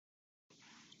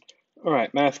All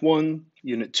right, Math 1,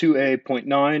 Unit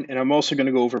 2A.9, and I'm also going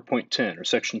to go over point 10, or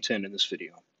section 10 in this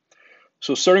video.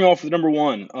 So starting off with number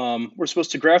 1, we're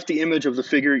supposed to graph the image of the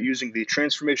figure using the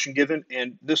transformation given,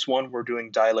 and this one we're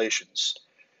doing dilations.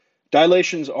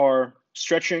 Dilations are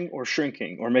stretching or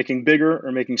shrinking, or making bigger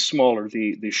or making smaller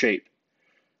the shape.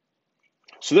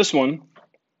 So this one,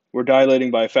 we're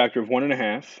dilating by a factor of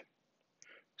 1.5,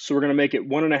 so we're going to make it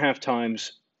 1.5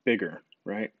 times bigger,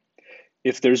 right?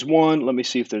 If there's one, let me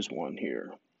see if there's one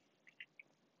here.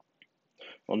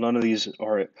 Well, none of these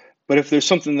are it. But if there's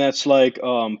something that's like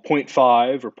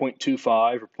 0.5 or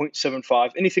 0.25 or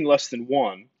 0.75, anything less than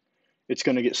 1, it's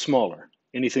going to get smaller.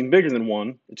 Anything bigger than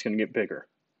 1, it's going to get bigger.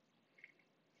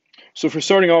 So for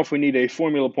starting off, we need a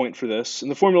formula point for this.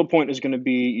 And the formula point is going to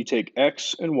be you take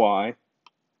x and y,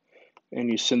 and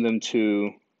you send them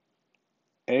to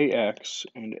ax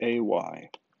and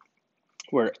ay,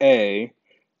 where a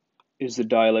is the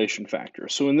dilation factor.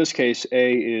 So in this case,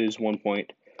 a is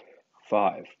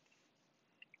 1.5.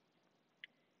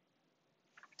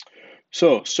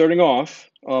 So starting off,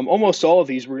 almost all of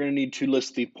these, we're going to need to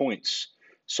list the points.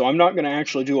 So I'm not going to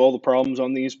actually do all the problems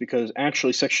on these because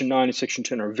actually section 9 and section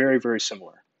 10 are very, very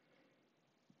similar.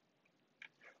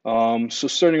 So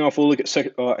starting off, we'll look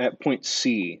at point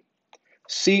C.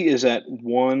 C is at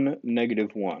 1,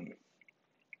 -1.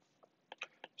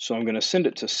 So I'm going to send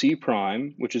it to C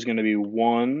prime, which is going to be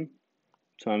 1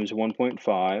 times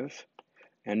 1.5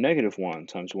 and -1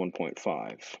 times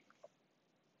 1.5.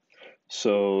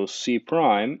 So C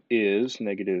prime is it's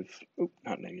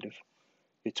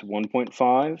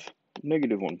 1.5,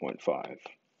 -1.5.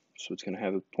 So it's going to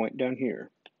have a point down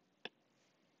here.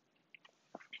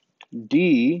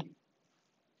 D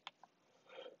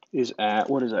is at,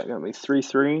 what is that going to be, 3,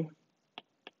 3?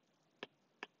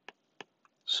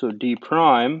 So D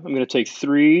prime, I'm going to take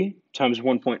 3 times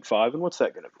 1.5, and what's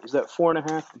that going to be? Is that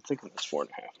 4.5? I'm thinking that's 4.5.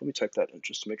 Let me type that in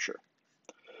just to make sure.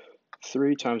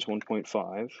 3 times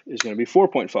 1.5 is going to be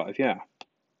 4.5, yeah.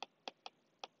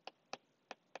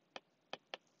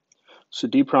 So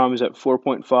D prime is at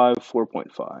 4.5,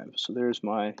 4.5. So there's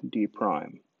my D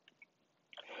prime.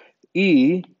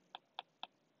 E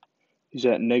is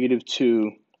at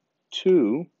 -2,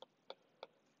 2.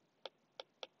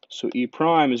 So E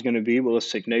prime is going to be, well,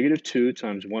 let's take -2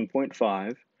 times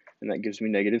 1.5, and that gives me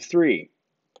 -3.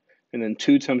 And then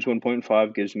 2 times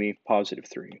 1.5 gives me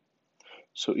 +3.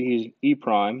 So E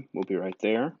prime will be right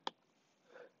there.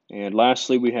 And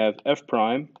lastly, we have F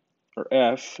prime, or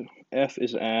F. F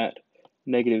is at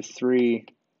 -3,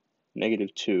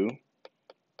 -2.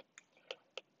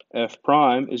 F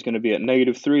prime is going to be at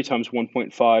 -3 times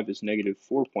 1.5 is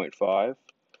 -4.5.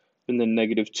 And then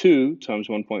 -2 times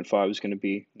 1.5 is going to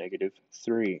be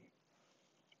 -3.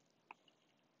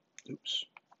 Oops.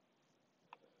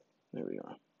 There we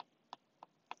are.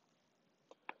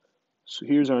 So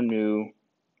here's our new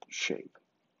shape.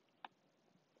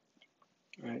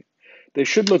 Right? They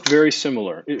should look very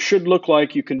similar. It should look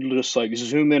like you can just like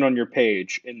zoom in on your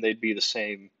page and they'd be the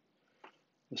same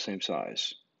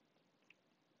size.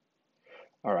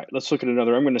 All right, let's look at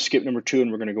another. I'm going to skip number 2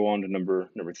 and we're going to go on to number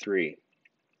 3.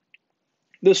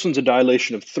 This one's a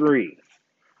dilation of 3.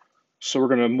 So we're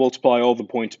going to multiply all the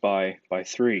points by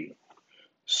 3.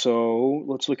 So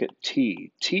let's look at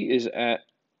T. T is at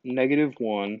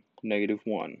 -1,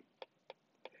 -1.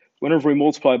 Whenever we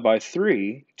multiply by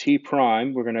 3, T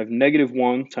prime, we're going to have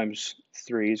 -1 times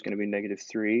 3 is going to be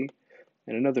 -3,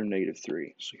 and another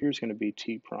 -3. So here's going to be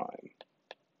T prime.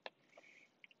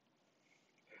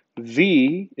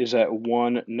 V is at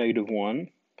 1,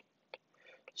 -1.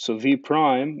 So V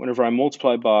prime, whenever I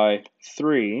multiply by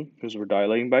 3, because we're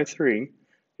dilating by 3,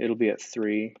 it'll be at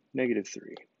 3,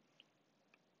 -3.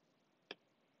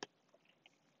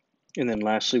 And then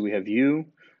lastly, we have U.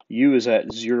 U is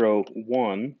at 0,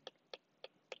 1.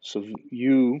 So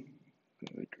U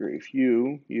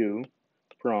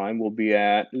prime will be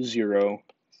at 0,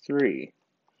 3.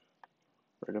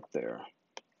 Right up there.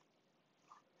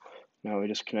 Now we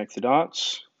just connect the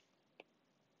dots.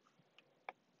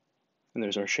 And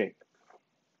there's our shape.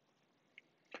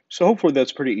 So hopefully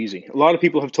that's pretty easy. A lot of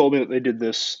people have told me that they did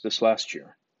this last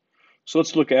year. So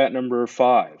let's look at number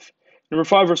 5. Number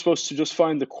 5, we're supposed to just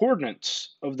find the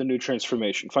coordinates of the new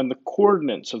transformation. Find the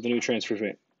coordinates of the new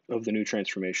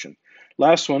transformation.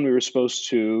 Last one, we were supposed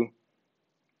to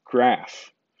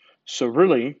graph. So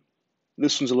really,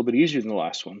 this one's a little bit easier than the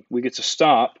last one. We get to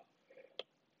stop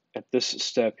at this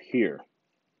step here.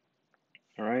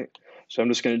 All right. So I'm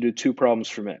just going to do 2 problems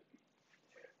from it.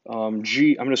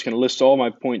 G, I'm just going to list all my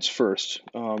points first.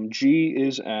 G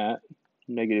is at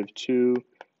 -2,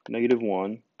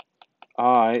 -1.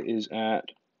 I is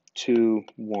at 2,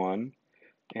 1.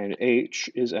 and H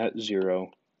is at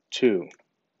 0, 2.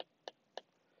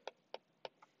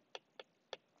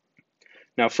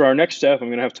 Now for our next step, I'm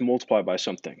going to have to multiply by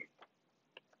something.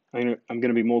 I'm going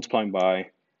to be multiplying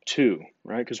by 2,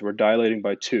 right? Because we're dilating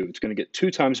by 2. It's going to get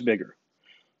 2 times bigger.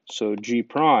 So G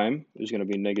prime is going to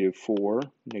be negative 4,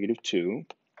 negative 2.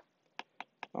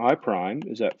 I prime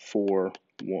is at 4,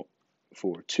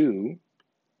 2.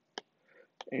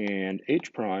 And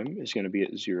H prime is going to be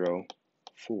at 0,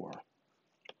 4.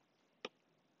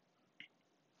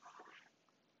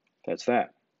 That's that.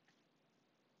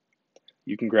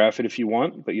 You can graph it if you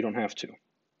want, but you don't have to.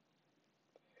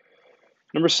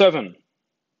 Number 7.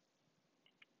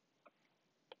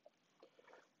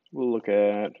 We'll look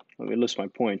at, let me list my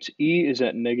points. E is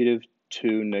at negative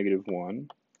 2, negative 1.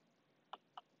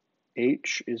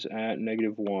 H is at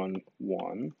negative 1,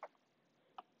 1.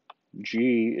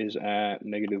 G is at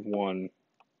negative 1,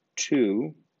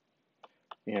 2.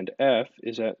 And F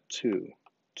is at 2,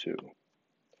 2.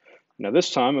 Now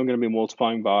this time I'm going to be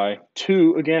multiplying by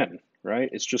 2 again, right?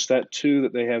 It's just that 2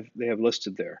 that they have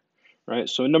listed there, right?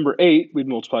 So in number 8, we'd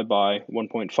multiply by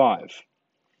 1.5.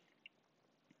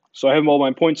 So I have all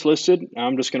my points listed. Now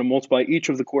I'm just going to multiply each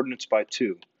of the coordinates by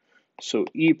 2. So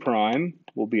E prime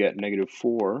will be at negative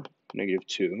 4, negative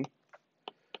 2.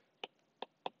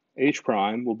 H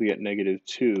prime will be at negative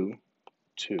 2,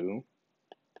 2.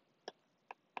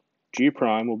 G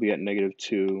prime will be at negative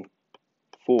 2,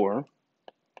 4.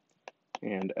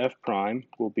 And F prime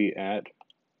will be at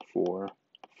 4,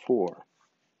 4.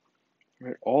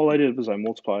 Right, all I did was I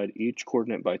multiplied each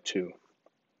coordinate by 2.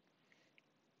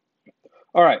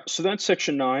 All right, so that's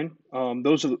section 9.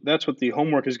 That's what the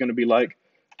homework is going to be like.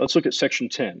 Let's look at section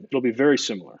 10. It'll be very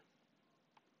similar.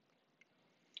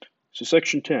 So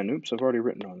section 10, oops, I've already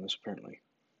written on this apparently.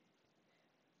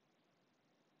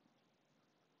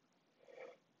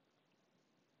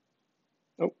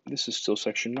 Oh, this is still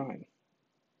section 9.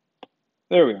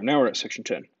 There we are, now we're at section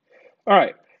 10. All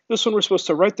right, this one we're supposed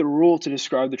to write the rule to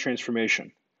describe the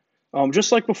transformation.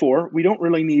 Just like before, we don't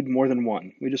really need more than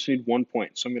one. We just need 1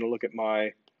 point. So I'm going to look at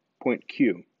my point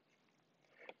Q.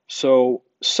 So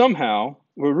somehow,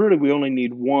 we only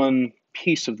need one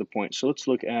piece of the point. So let's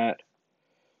look at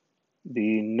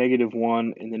the negative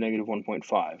 1 and the negative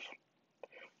 1.5.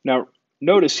 Now,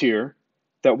 notice here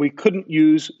that we couldn't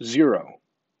use 0,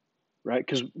 right?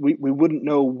 Because we wouldn't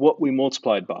know what we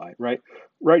multiplied by, right?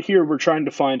 Right here, we're trying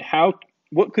to find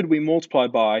what could we multiply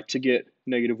by to get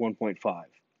negative 1.5.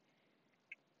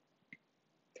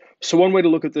 So one way to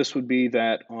look at this would be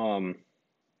that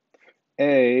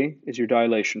A is your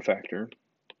dilation factor.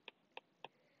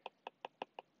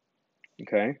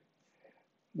 Okay.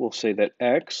 We'll say that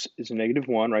X is negative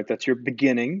 1, right? That's your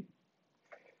beginning.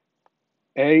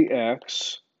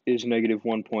 AX is negative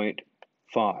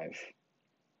 1.5.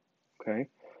 Okay.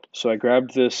 So I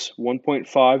grabbed this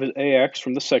 1.5 as AX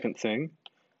from the second thing,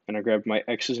 and I grabbed my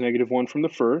X is negative 1 from the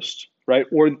first, right?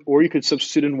 Or you could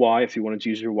substitute in Y if you wanted to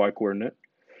use your Y coordinate.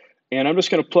 And I'm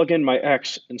just going to plug in my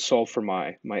X and solve for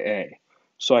my A.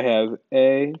 So I have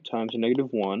A times negative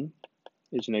 1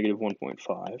 is negative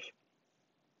 1.5.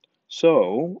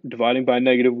 So dividing by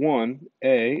negative 1,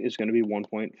 A is going to be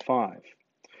 1.5.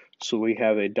 So we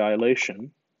have a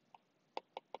dilation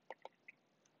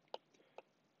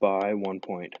by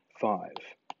 1.5.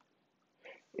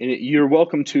 And you're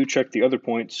welcome to check the other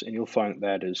points, and you'll find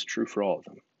that is true for all of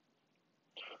them.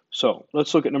 So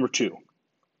let's look at number 2.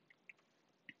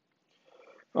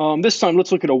 This time,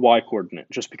 let's look at a y coordinate,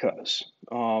 just because.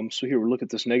 So here, we'll look at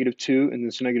this negative 2 and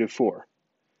this negative 4.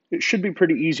 It should be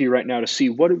pretty easy right now to see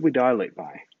what did we dilate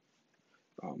by.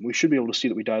 We should be able to see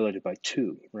that we dilated by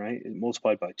 2, right? It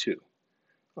multiplied by 2.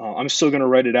 I'm still going to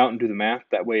write it out and do the math.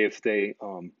 That way, if they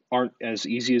aren't as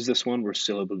easy as this one, we're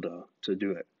still able to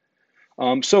do it.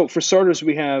 So for starters,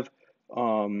 we have,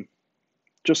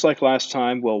 just like last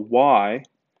time, well, y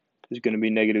is going to be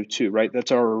negative 2, right?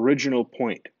 That's our original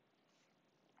point.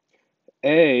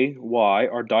 Y,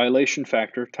 our dilation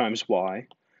factor, times y,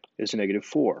 is negative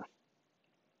 4.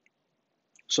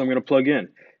 So I'm going to plug in.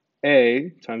 A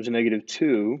times negative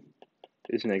 2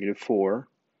 is negative 4.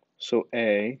 So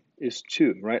A is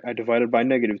 2, right? I divided by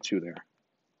negative 2 there.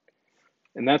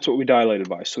 And that's what we dilated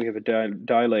by. So we have a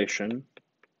dilation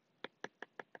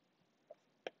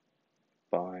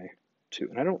by 2.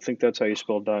 And I don't think that's how you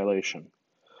spell dilation.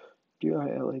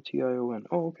 D-I-L-A-T-I-O-N.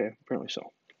 Oh, okay. Apparently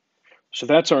so. So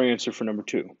that's our answer for number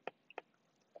 2.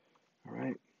 All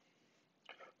right.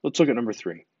 Let's look at number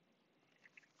 3.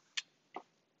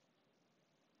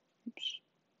 Oops.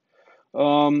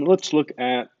 Let's look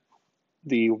at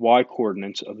the y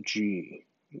coordinates of G.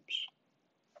 Oops.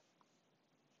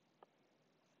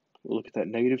 we'll look at that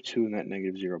 -2 and that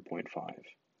 -0.5.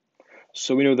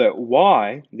 So we know that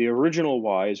y, the original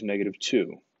y, is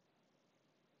 -2.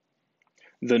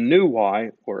 The new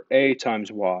y, or a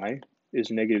times y, is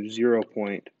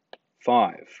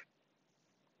 -0.5.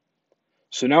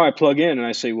 So now I plug in and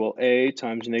I say, well, a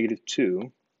times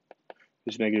 -2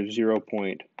 is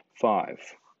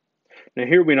 -0.5. Now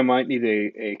here we might need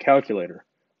a calculator,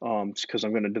 because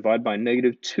I'm going to divide by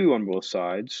 -2 on both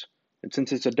sides. And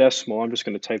since it's a decimal, I'm just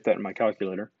going to type that in my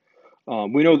calculator.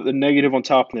 We know that the negative on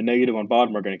top and the negative on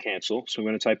bottom are going to cancel. So I'm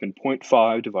going to type in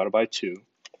 0.5 divided by 2,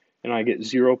 and I get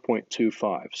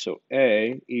 0.25. So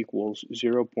A equals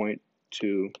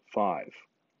 0.25,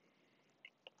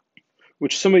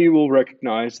 which some of you will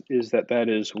recognize is that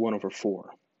is 1 over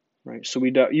 4. Right? So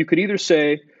you could either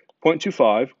say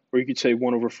 0.25 or you could say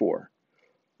 1 over 4.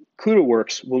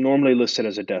 CUDA-Works will normally list it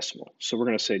as a decimal. So we're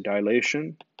going to say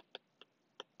dilation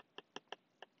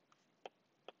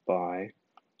by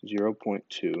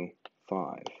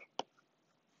 0.25.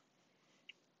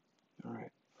 All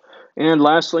right. And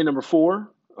lastly, number 4,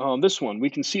 this one, we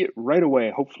can see it right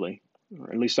away, hopefully,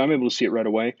 or at least I'm able to see it right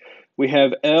away. We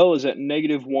have L is at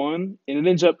 -1, and it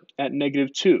ends up at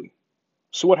 -2.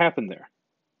 So what happened there?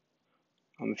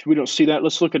 If we don't see that,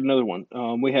 let's look at another one.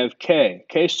 We have K.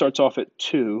 K starts off at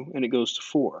 2, and it goes to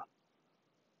 4.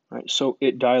 Right? So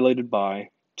it dilated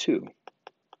by 2.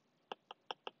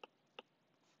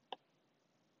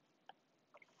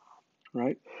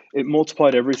 Right? It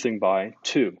multiplied everything by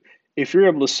 2. If you're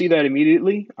able to see that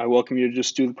immediately, I welcome you to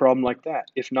just do the problem like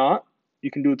that. If not, you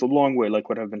can do it the long way like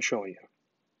what I've been showing you.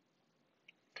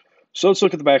 So let's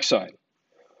look at the back side.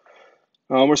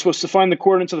 We're supposed to find the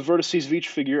coordinates of the vertices of each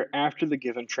figure after the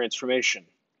given transformation.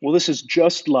 Well, this is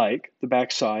just like the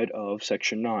back side of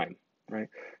section 9, right?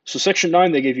 So section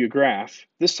 9, they gave you a graph.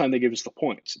 This time they give us the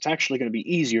points. It's actually going to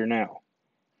be easier now.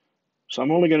 So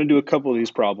I'm only going to do a couple of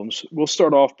these problems. We'll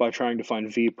start off by trying to find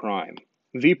V prime.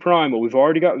 V prime, well, we've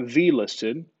already got V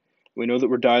listed. We know that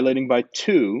we're dilating by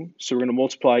 2, so we're going to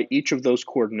multiply each of those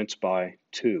coordinates by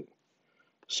 2.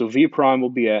 So V prime will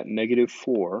be at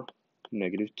 -4,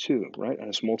 -2, right? And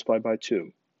it's multiplied by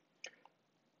 2.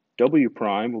 W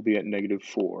prime will be at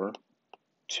 -4,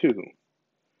 2.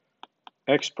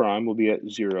 X prime will be at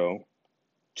 0,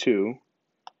 2.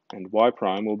 And Y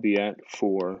prime will be at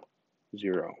 4,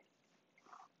 0.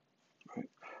 Right?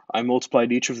 I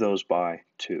multiplied each of those by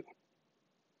 2.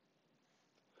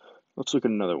 Let's look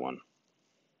at another one.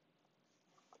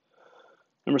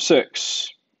 Number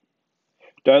 6,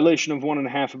 dilation of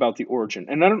 1.5 about the origin.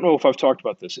 And I don't know if I've talked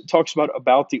about this. It talks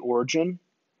about the origin.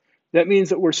 That means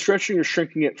that we're stretching or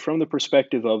shrinking it from the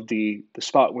perspective of the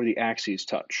spot where the axes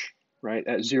touch, right,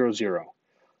 at 0, 0.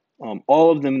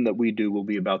 All of them that we do will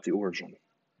be about the origin.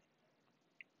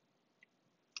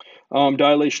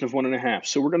 Dilation of 1.5.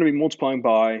 So we're going to be multiplying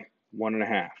by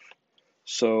 1.5.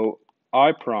 So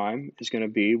I prime is going to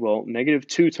be, well,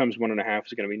 -2 times 1.5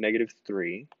 is going to be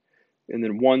 -3. And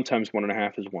then 1 times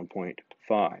 1.5 is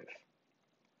 1.5.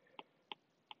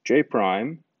 J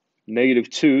prime,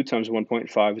 -2 times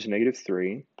 1.5 is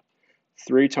 -3.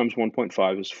 3 times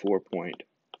 1.5 is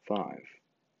 4.5.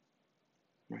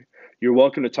 Right? You're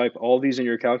welcome to type all these in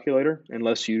your calculator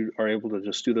unless you are able to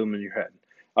just do them in your head.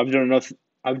 I've done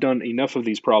enough of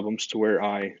these problems to where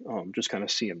I just kind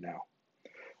of see them now.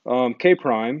 K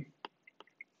prime,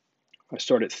 I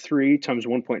start at 3 times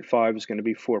 1.5 is going to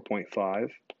be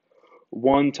 4.5.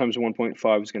 1 times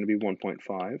 1.5 is going to be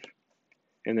 1.5.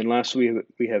 And then lastly,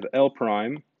 we have L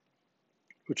prime,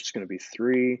 which is going to be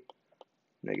 3,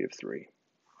 -3.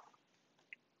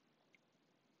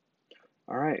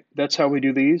 All right, that's how we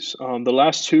do these. The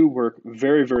last two were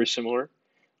very, very similar.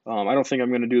 I don't think I'm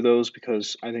going to do those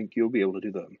because I think you'll be able to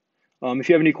do them. If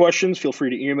you have any questions, feel free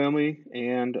to email me,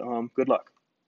 and good luck.